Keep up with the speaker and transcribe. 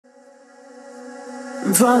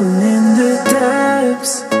I'm falling in the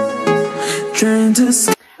depths, trying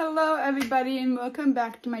to... Hello everybody and welcome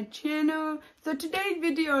back to my channel. So today's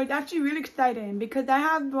video is actually really exciting because I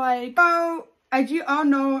have as you all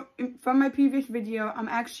know from my previous video, I'm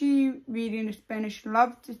actually reading the Spanish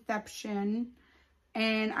Love Deception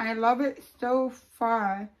and I love it so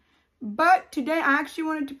far. But today I actually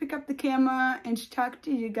wanted to pick up the camera and talk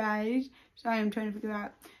to you guys. Sorry, I'm trying to figure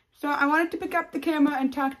out. So I wanted to pick up the camera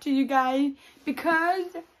and talk to you guys because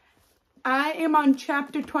I am on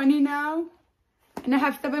chapter 20 now. And I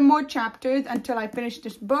have 7 more chapters until I finish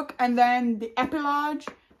this book. And then the epilogue.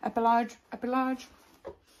 But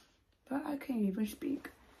I can't even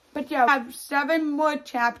speak. But yeah, I have 7 more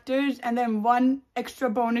chapters and then 1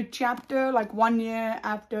 extra bonus chapter, like 1 year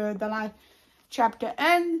after the last chapter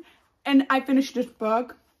ends. And I finished this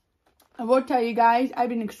book. I will tell you guys, I've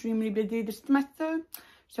been extremely busy this semester.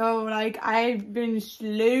 So like I've been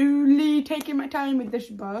slowly taking my time with this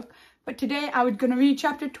book. But today I was going to read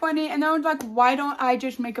chapter 20 and I was like, why don't I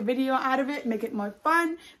just make a video out of it, make it more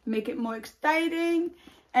fun, make it more exciting.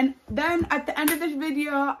 And then at the end of this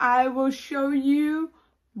video, I will show you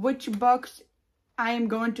which books I am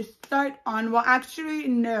going to start on. Well, actually,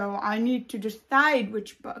 no, I need to decide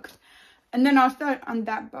which books. And then I'll start on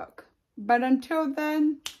that book. But until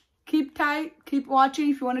then, keep tight, keep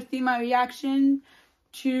watching if you want to see my reaction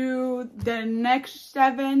to the next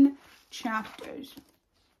 7 chapters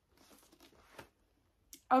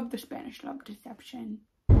of the Spanish Love Deception.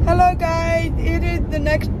 Hello guys, it is the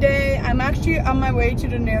next day. I'm actually on my way to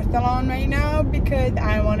the nail salon right now because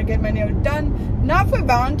I want to get my nails done. Not for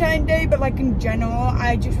Valentine's Day, but like in general,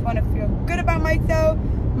 I just want to feel good about myself.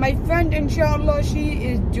 My friend, inshallah, she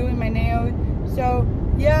is doing my nails. So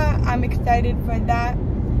yeah, I'm excited for that.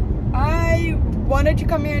 I wanted to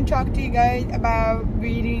come here and talk to you guys about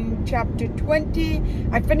reading chapter 20.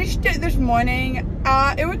 I finished it this morning.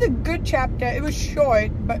 It was a good chapter. It was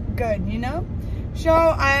short, but good, you know? So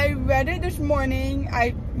I read it this morning.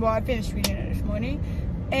 I finished reading it this morning.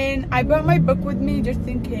 And I brought my book with me just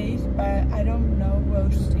in case, but I don't know. We'll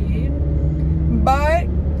see. But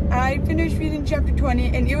I finished reading chapter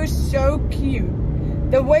 20 and it was so cute.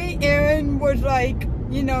 The way Erin was like,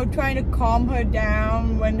 you know, trying to calm her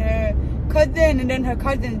down when her cousin and then her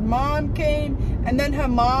cousin's mom came, and then her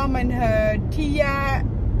mom and her tia,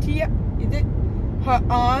 is it? Her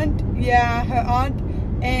aunt? Yeah, her aunt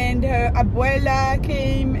and her abuela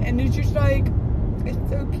came, and it's just like, it's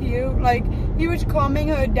so cute. Like, he was calming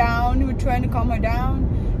her down, he was trying to calm her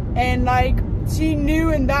down, and like, she knew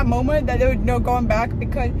in that moment that there was no going back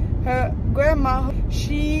because her grandma,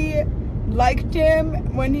 she liked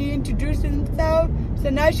him when he introduced himself. So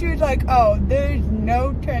now she was like, oh, there's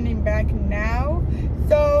no turning back now.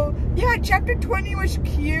 So yeah, chapter 20 was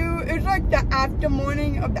cute. It was like the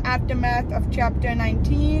aftermath of chapter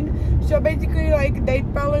 19. So basically like they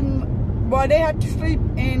they had to sleep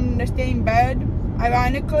in the same bed,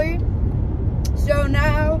 ironically. So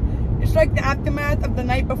now it's like the aftermath of the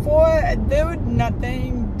night before. There was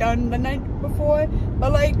nothing done the night before.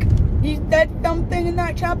 But like, he said something in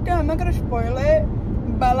that chapter. I'm not gonna spoil it.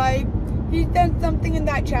 But like, he said something in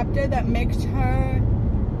that chapter that makes her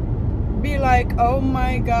be like, oh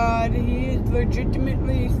my god, he is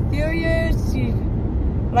legitimately serious. He's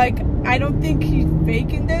like, I don't think he's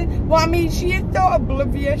faking this. Well, I mean, she is so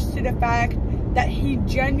oblivious to the fact that he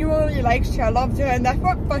genuinely likes her, loves her, and that's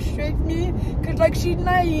what frustrates me. Because like, she's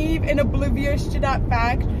naive and oblivious to that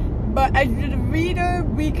fact. But as the reader,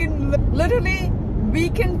 we can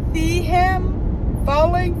see him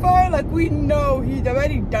falling for her. Like, we know he's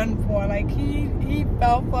already done for. Like, he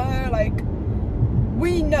fell for her. Like,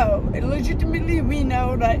 we know, legitimately we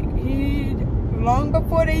know that he, long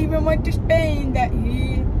before they even went to Spain, that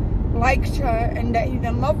he likes her and that he's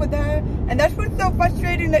in love with her. And that's what's so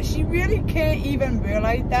frustrating, that she really can't even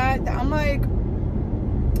realize that. I'm like,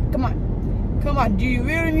 come on, do you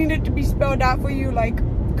really need it to be spelled out for you? Like,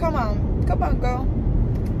 come on girl.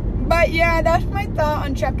 But yeah, that's my thought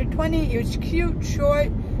on chapter 20. It was cute, short,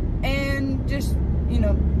 and just, you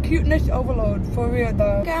know, cuteness overload for real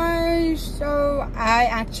though. Guys, so I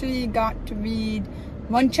actually got to read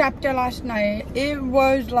 1 chapter last night. It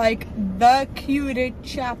was like the cutest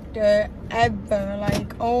chapter ever.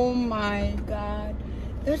 Like, oh my god.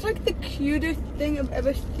 It was like the cutest thing I've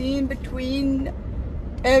ever seen between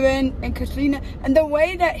Erin and Catalina. And the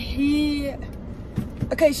way that he...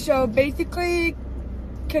 Okay, so basically,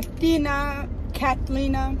 Catalina,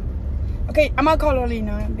 okay, I'm gonna call her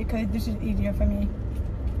Lena because this is easier for me.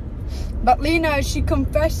 But Lena, she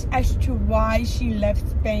confessed as to why she left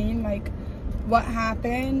Spain, like what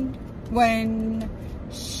happened when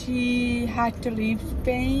she had to leave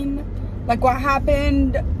Spain. like what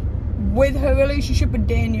happened with her relationship with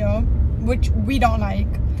Daniel, which we don't like,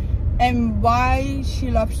 and why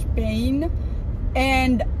she left Spain.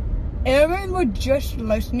 And Aaron was just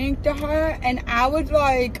listening to her, and I was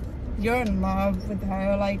like, you're in love with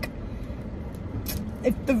her. Like,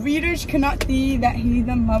 if the readers cannot see that he's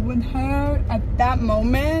in love with her at that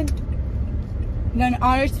moment, then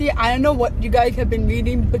honestly, I don't know what you guys have been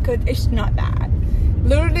reading, because it's not that.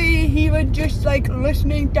 Literally, he was just like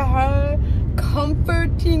listening to her,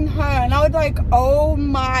 comforting her, and I was like, oh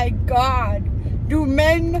my god, do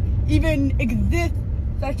men even exist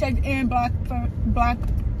such as Aaron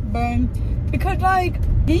Blackburn? Because like,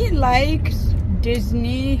 he likes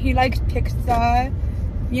Disney, he likes Pixar,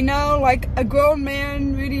 you know, like a grown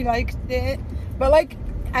man really likes it. But like,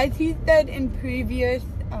 as he said in previous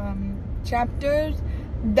chapters,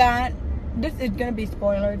 that this is gonna be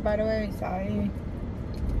spoilers, by the way, sorry.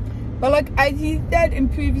 But like, as he said in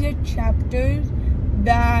previous chapters,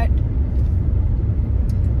 that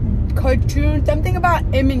cartoon, something about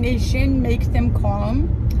animation makes them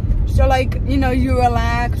calm. So like, you know, you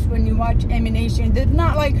relax when you watch animation. There's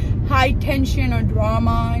not like high tension or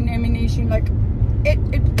drama in animation. Like,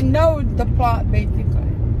 it knows the plot basically.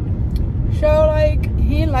 So like,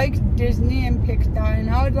 he likes Disney and Pixar, and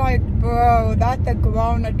I was like, bro, that's a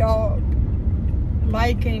grown adult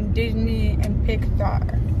liking Disney and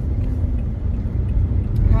Pixar.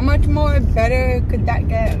 How much more better could that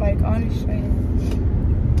get, like, honestly?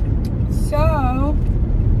 So,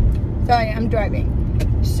 sorry, I'm driving.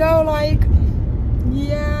 So like,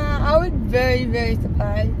 yeah, I was very, very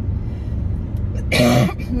surprised.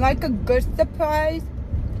 Like a good surprise.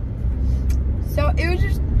 So it was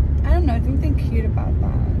just, I don't know, something cute about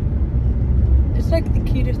that. It's like the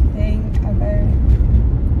cutest thing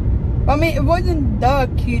ever. I mean, it wasn't the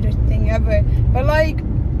cutest thing ever, but like,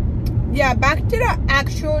 yeah, back to the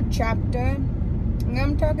actual chapter, you know what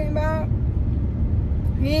I'm talking about?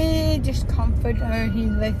 He just comforted her, he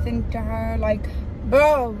listened to her, like,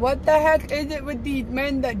 bro, what the heck is it with these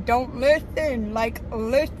men that don't listen? Like,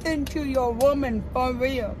 listen to your woman, for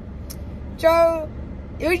real. So,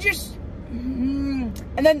 it was just, and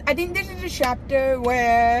then I think this is a chapter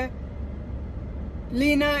where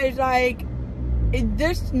Lena is like, is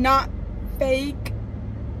this not fake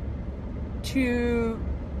to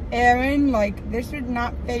Aaron? Like, this is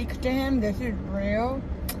not fake to him, this is real.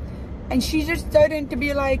 And she's just starting to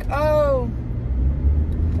be like, oh,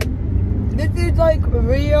 this is like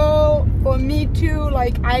real for me too.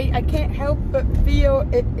 Like, I can't help but feel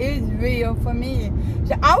it is real for me.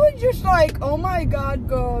 So I was just like, oh my god,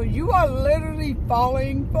 girl, you are literally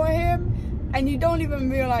falling for him and you don't even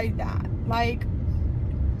realize that. Like,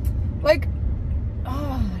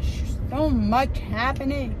 oh, so much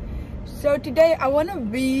happening. So today I want to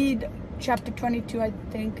read chapter 22, I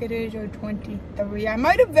think it is, or 23. I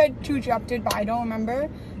might have read 2 chapters, but I don't remember.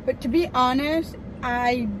 But to be honest,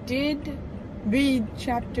 I did read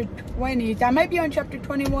chapter 20. So I might be on chapter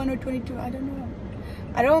 21 or 22. I don't know.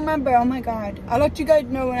 I don't remember. Oh my god. I'll let you guys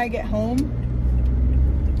know when I get home.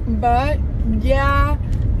 But yeah,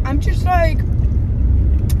 I'm just like,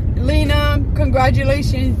 Lena,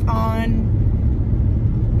 congratulations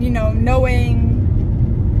on, you know, knowing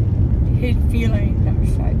his feelings. I'm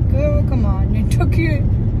just like, girl, come on. It took you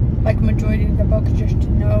like majority of the book just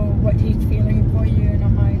to know what he's feeling for you, and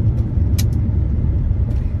I'm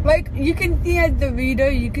like, you can see as the reader,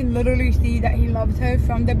 you can literally see that he loves her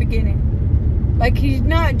from the beginning. Like, he's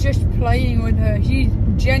not just playing with her, he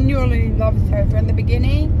genuinely loves her from the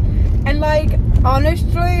beginning. And like,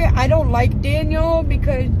 honestly, I don't like Daniel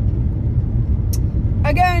because,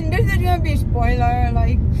 again, this is gonna be a spoiler,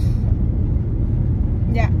 like,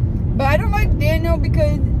 yeah. But I don't like Daniel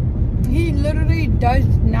because he literally does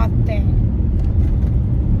nothing.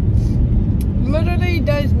 Literally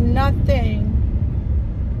does nothing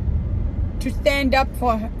to stand up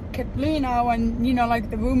for Katrina when, you know, like,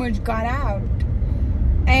 the rumors got out.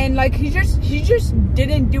 And like, he just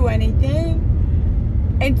didn't do anything.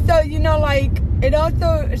 And so, you know, like, it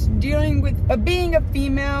also is dealing with being a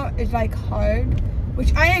female is like hard,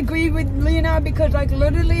 which I agree with Lena, because like,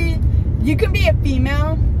 literally you can be a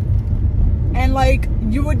female and like,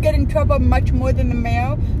 you would get in trouble much more than the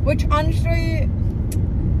male, which honestly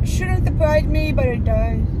shouldn't surprise me, but it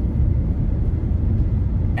does.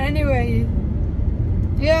 Anyway,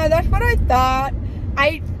 yeah, that's what I thought.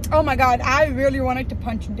 Oh my god, I really wanted to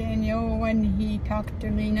punch Daniel when he talked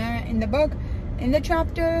to Lena in the book, in the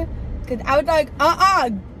chapter, because I was like,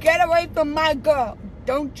 get away from my girl.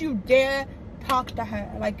 Don't you dare talk to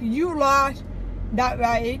her. Like, you lost that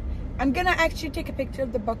right. I'm gonna actually take a picture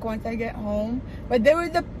of the book once I get home. But there was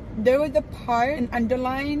a there was a part and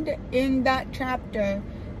underlined in that chapter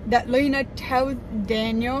that Lena tells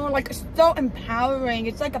Daniel, like, it's so empowering.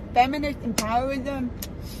 It's like a feminist empowerism.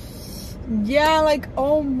 Yeah, like,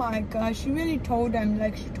 oh my gosh, she really told him,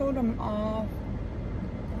 like, she told him off.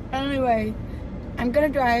 Anyway, I'm gonna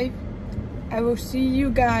drive. I will see you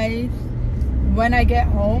guys when I get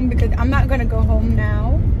home, because I'm not gonna go home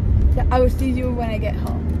now. So I will see you when I get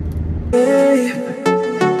home. Babe,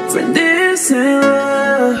 for this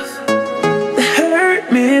love that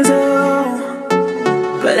hurt me so,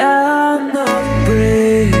 but I'm not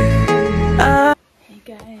brave. Hey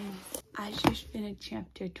guys, I just finished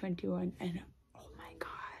chapter 21 and oh my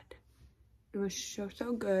god, it was so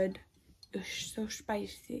good. It was so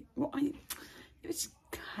spicy. Well, it was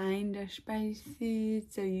kind of spicy,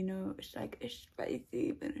 so you know, it's like it's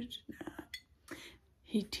spicy, but it's not.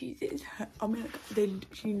 He teases her. I mean,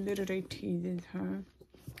 she literally teases her.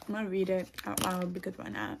 I'm gonna read it out loud because why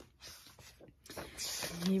not?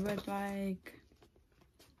 He was like,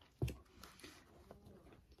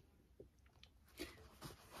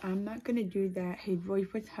 I'm not gonna do that. His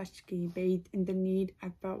voice was husky, bathed in the need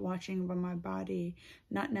I felt washing over my body.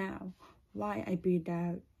 Not now. Why? I breathed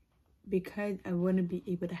out. Because I wouldn't be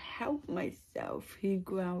able to help myself, he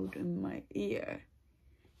growled in my ear.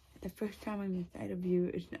 The first time I'm inside of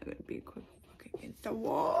you, it's not gonna be a quick fuck against the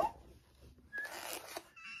wall.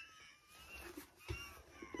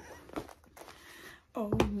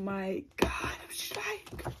 Oh my god, I was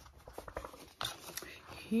like,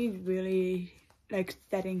 he's really like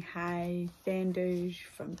setting high standards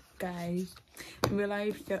from guys in real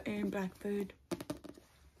life. So Aaron Blackford,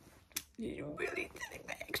 he's really setting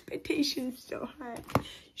my expectations so high.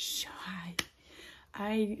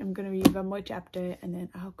 I am gonna read one more chapter and then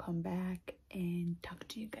I'll come back and talk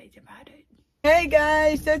to you guys about it. Hey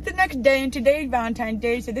guys, so it's the next day and today's Valentine's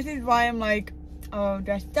Day, so this is why I'm like all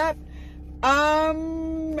dressed up.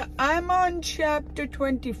 I'm on chapter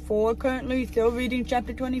 24 currently, still reading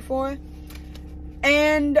chapter 24,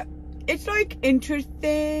 and it's like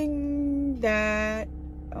interesting that,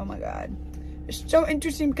 oh my god, it's so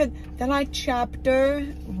interesting because the last chapter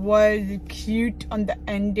was cute on the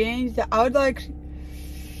ending, so I was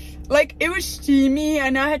like it was steamy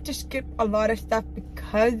and I had to skip a lot of stuff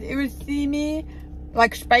because it was steamy,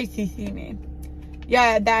 like spicy steamy.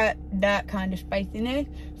 Yeah, that kind of spiciness.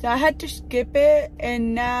 So I had to skip it,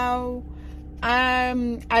 and now I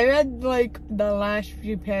read like the last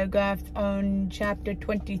few paragraphs on chapter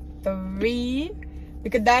 23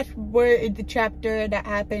 because that's where is the chapter that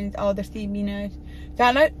happens all the steaminess. So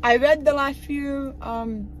I read the last few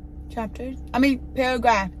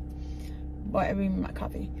paragraphs. Boy, I read my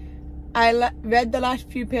coffee. I read the last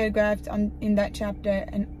few paragraphs in that chapter,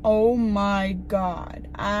 and oh my god,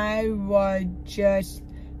 I was just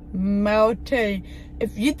melting.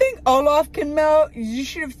 If you think Olaf can melt, you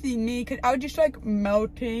should have seen me, because I was just like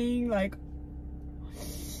melting, like,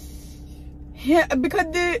 yeah,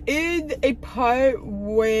 because there is a part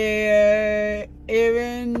where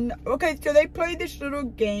Aaron, okay, so they play this little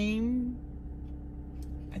game.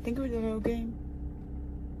 I think it was a little game.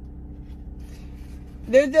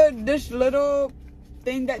 There's this little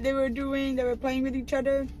thing that they were doing, they were playing with each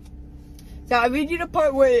other. So I read you the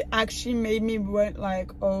part where it actually made me went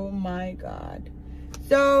like, oh my god.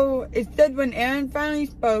 So it said, when Aaron finally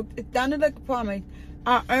spoke, it sounded like a promise.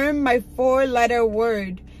 I earned my 4-letter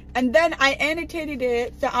word. And then I annotated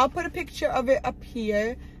it, so I'll put a picture of it up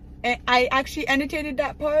here. And I actually annotated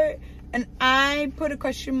that part, and I put a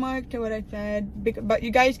question mark to what I said, but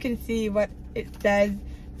you guys can see what it says.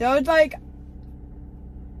 So it's like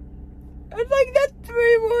that's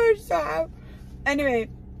 3 words. So anyway,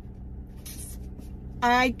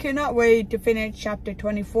 I cannot wait to finish chapter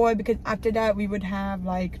 24, because after that we would have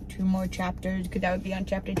like 2 more chapters, because that would be on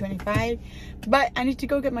chapter 25. But I need to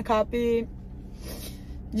go get my copy.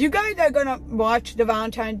 You guys are gonna watch the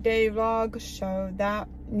Valentine's Day vlog, so that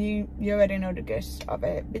you already know the gist of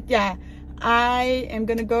it. But yeah, I am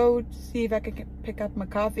gonna go see if I can pick up my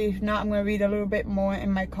coffee. If not, I'm gonna read a little bit more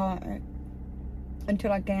in my car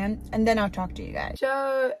until I can, and then I'll talk to you guys.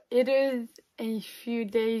 So it is a few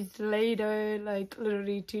days later, like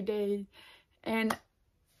literally 2 days, and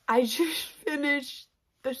I just finished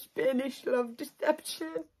the Spanish Love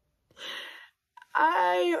Deception.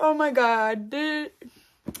 Oh my god,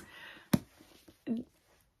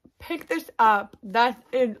 pick this up. That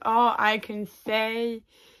is all I can say.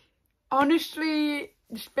 Honestly,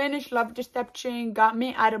 the Spanish Love Deception got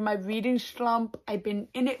me out of my reading slump. I've been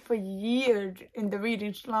in it for years, in the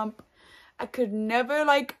reading slump. I could never,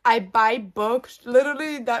 like, I buy books.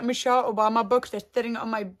 Literally, that Michelle Obama books that's sitting on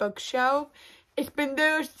my bookshelf. It's been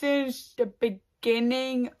there since the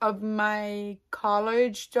beginning of my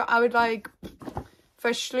college. So I was like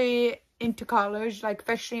freshly into college, like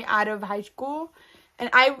freshly out of high school. And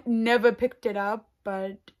I never picked it up,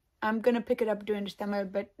 but I'm going to pick it up during the summer.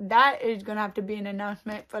 But that is going to have to be an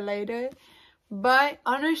announcement for later. But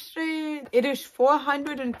honestly, it is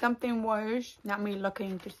 400 and something words. Not me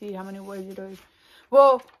looking to see how many words it is.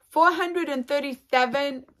 Well,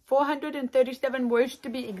 437 words to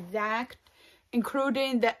be exact,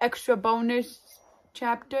 including the extra bonus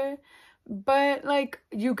chapter. But like,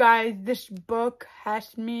 you guys, this book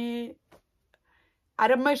has me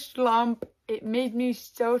out of my slump. It made me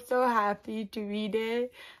so happy to read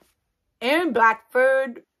it. Aaron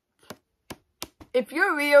Blackford, if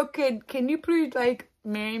you're a real kid, can you please like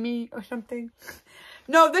marry me or something?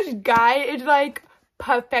 No, this guy is like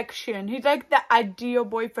perfection. He's like the ideal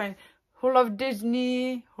boyfriend who loves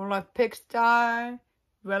Disney, who loves Pixar,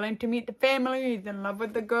 willing to meet the family. He's in love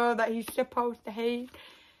with the girl that he's supposed to hate.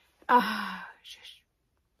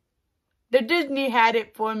 The Disney had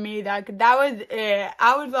it for me. That was it.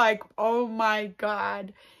 I was like, oh my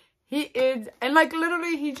god. He is, and like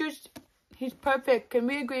literally he's perfect. Can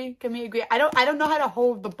we agree? Can we agree? I don't know how to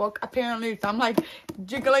hold the book apparently, so I'm like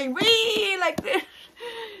jiggling wee like this.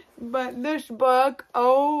 But this book,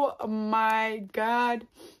 oh my god.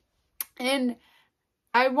 And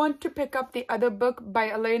I want to pick up the other book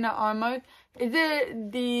by Elena Armour. Is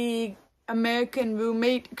it the American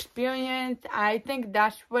Roommate Experience? I think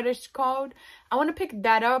that's what it's called. I want to pick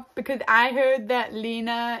that up because I heard that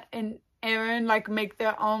Lena and Aaron like make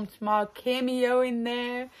their own small cameo in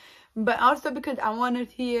there. But also because I want to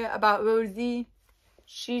hear about Rosie.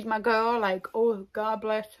 She's my girl. Like, oh, God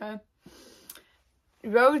bless her.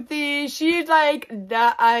 Rosie, she's like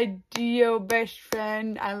the ideal best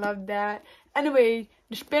friend. I love that. Anyway,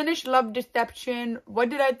 The Spanish Love Deception. What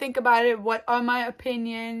did I think about it? What are my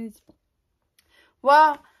opinions?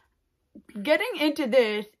 Well, getting into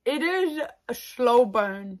this, it is a slow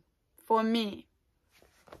burn for me.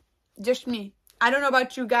 Just me. I don't know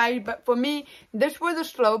about you guys, but for me, this was a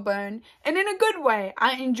slow burn. And in a good way.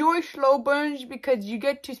 I enjoy slow burns because you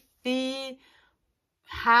get to see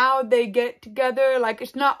how they get together. Like,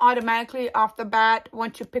 it's not automatically off the bat.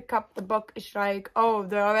 Once you pick up the book, it's like, oh,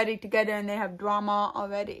 they're already together and they have drama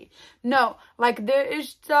already. No, like, there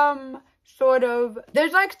is some sort of,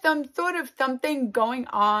 there's like some sort of something going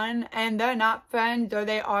on and they're not friends or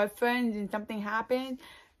they are friends and something happens.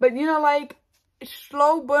 But, you know, like,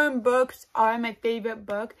 slow burn books are my favorite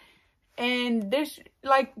book. And this,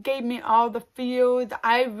 like, gave me all the feels.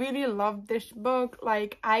 I really love this book.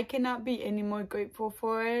 Like, I cannot be any more grateful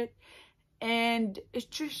for it. And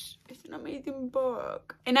it's an amazing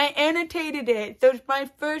book. And I annotated it. So it's my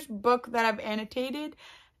first book that I've annotated.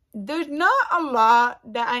 There's not a lot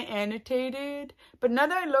that I annotated. But now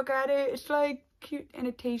that I look at it, it's like cute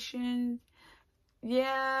annotations.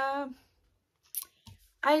 Yeah.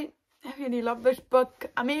 I really love this book.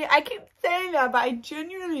 I mean, I keep saying that, but I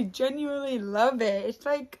genuinely love it. It's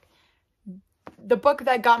like the book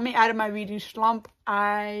that got me out of my reading slump.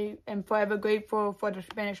 I am forever grateful for The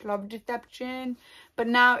Spanish Love Deception. But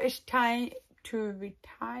now it's time to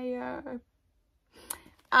retire.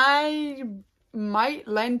 I might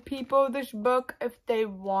lend people this book if they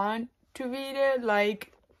want to read it.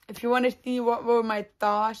 Like, if you want to see what were my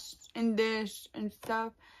thoughts in this and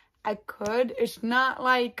stuff, I could. It's not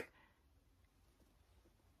like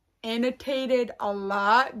annotated a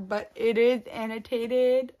lot, but it is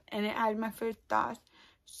annotated and it has my first thoughts.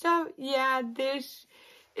 So yeah, this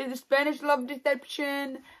is The Spanish Love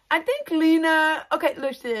Deception. I think Lena, okay,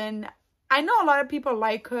 listen, I know a lot of people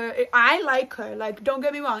like her. I like her, like, don't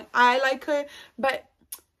get me wrong, I like her, but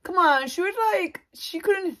come on, she was like, she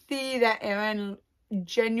couldn't see that Aaron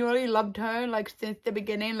genuinely loved her, like, since the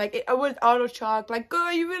beginning. Like, it was auto shock, like, girl,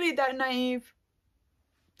 are you really that naive?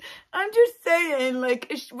 I'm just saying,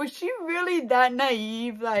 like, was she really that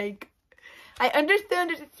naive? Like, I understand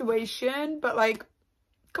the situation, but, like,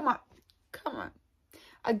 come on.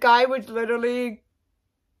 A guy was literally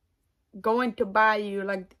going to buy you,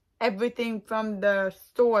 like, everything from the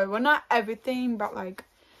store. Well, not everything, but, like,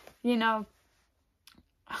 you know,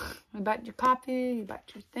 you bought your coffee, you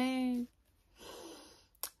bought your thing.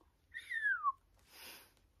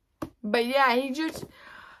 But, yeah, he just...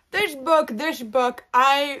 This book,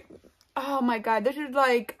 oh my god, this is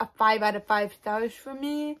like a 5 out of 5 stars for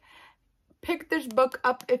me. Pick this book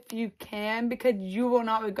up if you can, because you will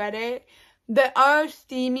not regret it. There are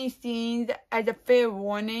steamy scenes as a fair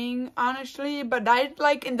warning, honestly, but that's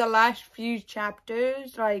like in the last few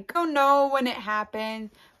chapters. Like, I don't know when it happened,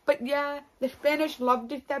 but yeah, The Spanish Love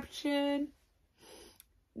Deception.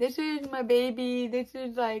 This is my baby. This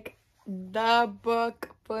is like the book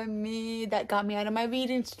for me that got me out of my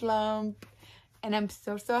reading slump. And I'm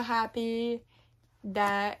so happy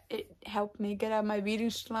that it helped me get out of my reading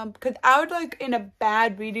slump. Because I was like in a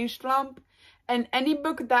bad reading slump. And any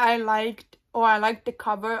book that I liked, or I liked the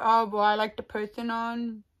cover of, or I liked the person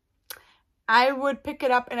on, I would pick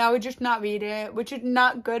it up and I would just not read it, which is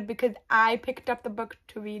not good because I picked up the book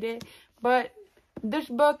to read it. But this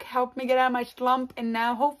book helped me get out of my slump, and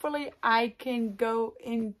now hopefully I can go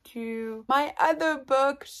into my other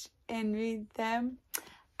books and read them.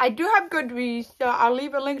 I do have Goodreads, so I'll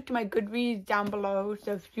leave a link to my Goodreads down below.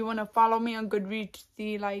 So if you want to follow me on Goodreads to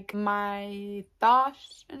see like my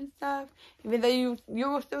thoughts and stuff, even though you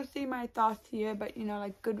will still see my thoughts here, but you know,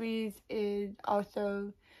 like Goodreads is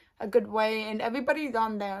also a good way, and everybody's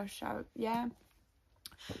on there, so yeah.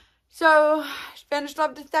 So Spanish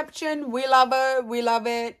Love Deception, we love her, we love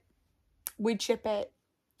it, we chip it.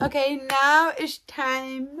 Okay, now it's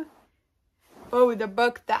time for the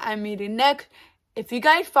book that I'm reading next. If you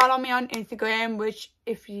guys follow me on Instagram, which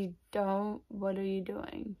if you don't, what are you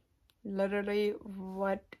doing? Literally,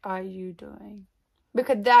 what are you doing?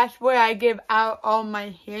 Because that's where I give out all my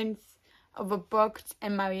hints of the books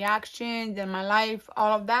and my reactions and my life,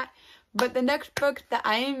 all of that. But the next book that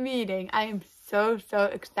I am reading, I am so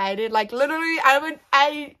excited. Like literally,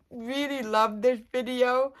 I really love this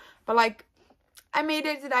video, but like I made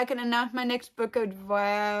it so that I can announce my next book as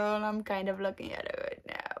well. I'm kind of looking at it right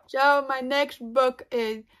now. So my next book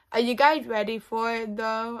is, are you guys ready for it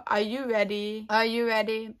though? Are you ready? Are you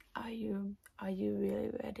ready? Are you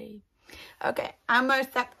really ready? Okay, I'm gonna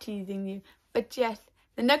stop teasing you. But yes,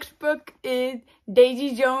 the next book is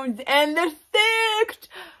Daisy Jones and the Six.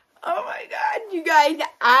 Oh my god, you guys,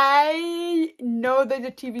 I know there's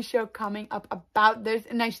a TV show coming up about this,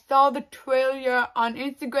 and I saw the trailer on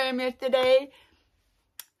Instagram yesterday.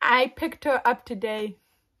 I picked her up today.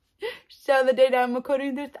 So the day that I'm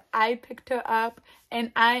recording this, I picked her up,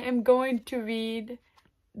 and I am going to read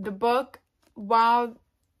the book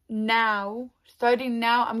starting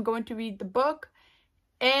now, I'm going to read the book,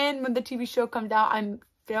 and when the TV show comes out, I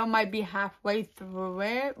still might be halfway through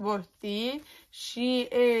it. We'll see. She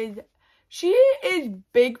is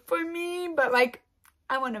big for me, but like,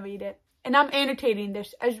 I want to read it, and I'm annotating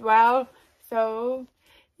this as well, so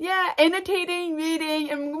yeah, annotating,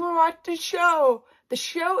 reading, and I'm gonna watch the show. The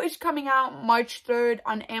show is coming out March 3rd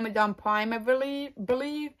on Amazon Prime, I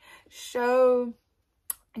believe. So,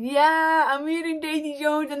 yeah, I'm reading Daisy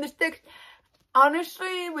Jones and the Six.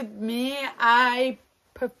 Honestly, with me, I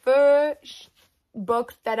prefer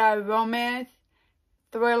books that are romance,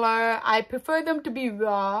 thriller. I prefer them to be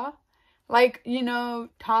raw. Like, you know,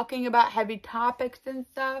 talking about heavy topics and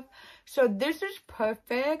stuff. So this is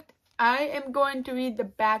perfect. I am going to read the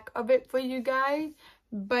back of it for you guys.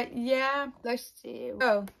 But yeah, let's see.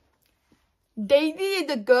 So, Daisy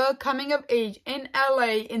is a girl coming of age in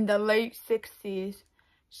LA in the late 60s.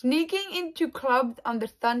 Sneaking into clubs on the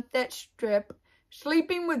Sunset Strip,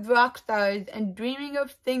 sleeping with rock stars, and dreaming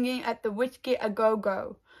of singing at the Whiskey A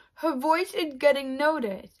Go-Go. Her voice is getting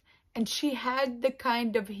noticed, and she has the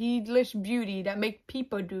kind of heedless beauty that makes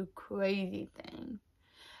people do crazy things.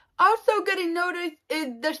 Also getting noticed is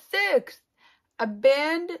The Six, a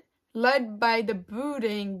band led by the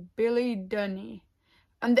brooding Billy Dunne.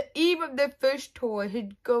 On the eve of their first tour, his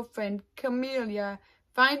girlfriend, Camelia,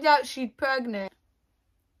 finds out she's pregnant.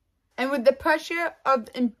 And with the pressure of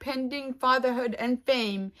impending fatherhood and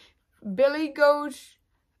fame, Billy goes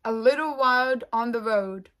a little wild on the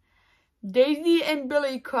road. Daisy and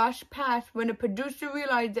Billy cross paths when a producer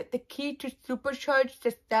realizes that the key to supercharged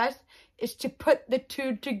success is to put the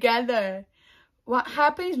two together. What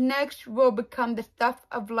happens next will become the stuff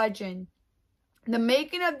of legend. The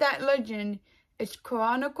making of that legend is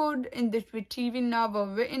chronicled in this TV novel,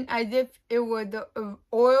 written as if it were the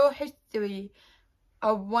oral history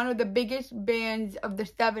of one of the biggest bands of the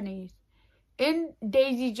 70s. In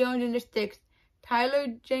Daisy Jones and the Six, Tyler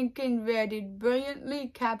Jenkins Reid brilliantly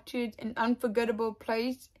captures an unforgettable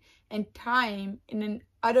place and time in an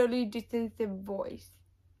utterly distinctive voice.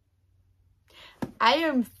 I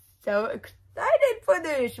am so excited for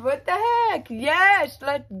this. What the heck? Yes,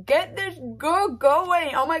 let's get this girl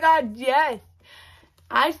going. Oh my god, yes.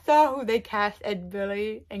 I saw who they cast as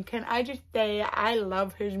Billy, and can I just say, I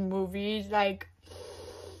love his movies. Like,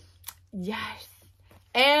 yes.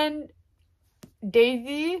 And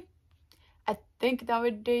Daisy, I think that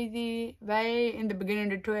was Daisy right in the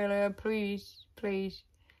beginning of the trailer. Please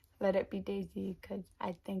let it be Daisy, because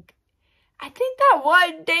I think that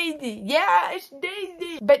was Daisy. Yeah, it's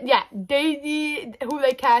Daisy. But yeah, Daisy, who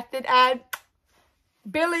they casted as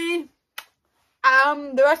Billy,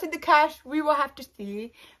 The rest of the cast we will have to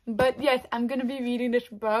see. But yes, I'm gonna be reading this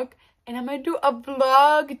book, and I'm gonna do a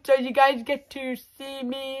vlog so you guys get to see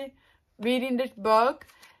me reading this book.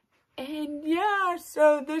 And yeah,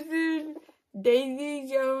 so this is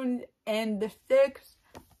Daisy Jones and the Six.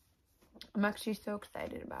 I'm actually so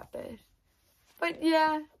excited about this. But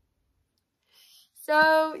yeah.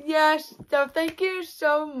 So yes, so thank you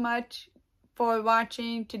so much for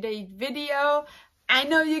watching today's video. I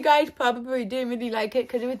know you guys probably didn't really like it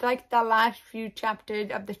because it was like the last few chapters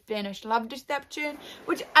of the Spanish Love Deception,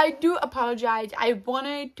 which I do apologize. I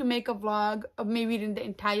wanted to make a vlog of me reading the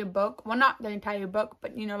entire book. Well, not the entire book,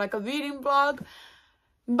 but you know, like a reading vlog.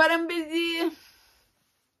 But I'm busy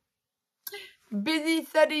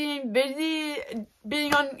studying, busy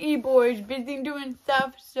being on e-boards, busy doing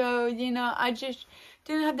stuff. So, you know, I just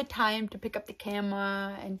didn't have the time to pick up the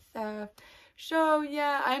camera and stuff. So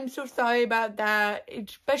yeah, I'm so sorry about that,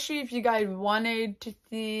 especially if you guys wanted to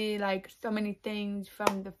see like so many things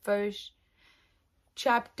from the first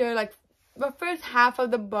chapter, like the first half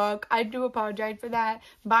of the book. I do apologize for that,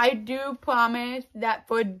 but I do promise that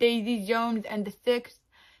for Daisy Jones and the Six,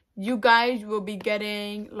 you guys will be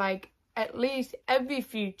getting like at least every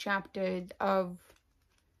few chapters of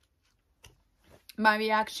my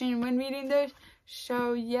reaction when reading this.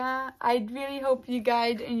 So yeah, I really hope you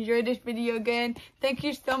guys enjoyed this video again. Thank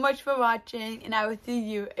you so much for watching, and I will see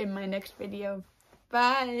you in my next video.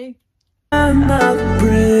 Bye. I'm not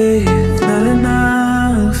brave, not enough.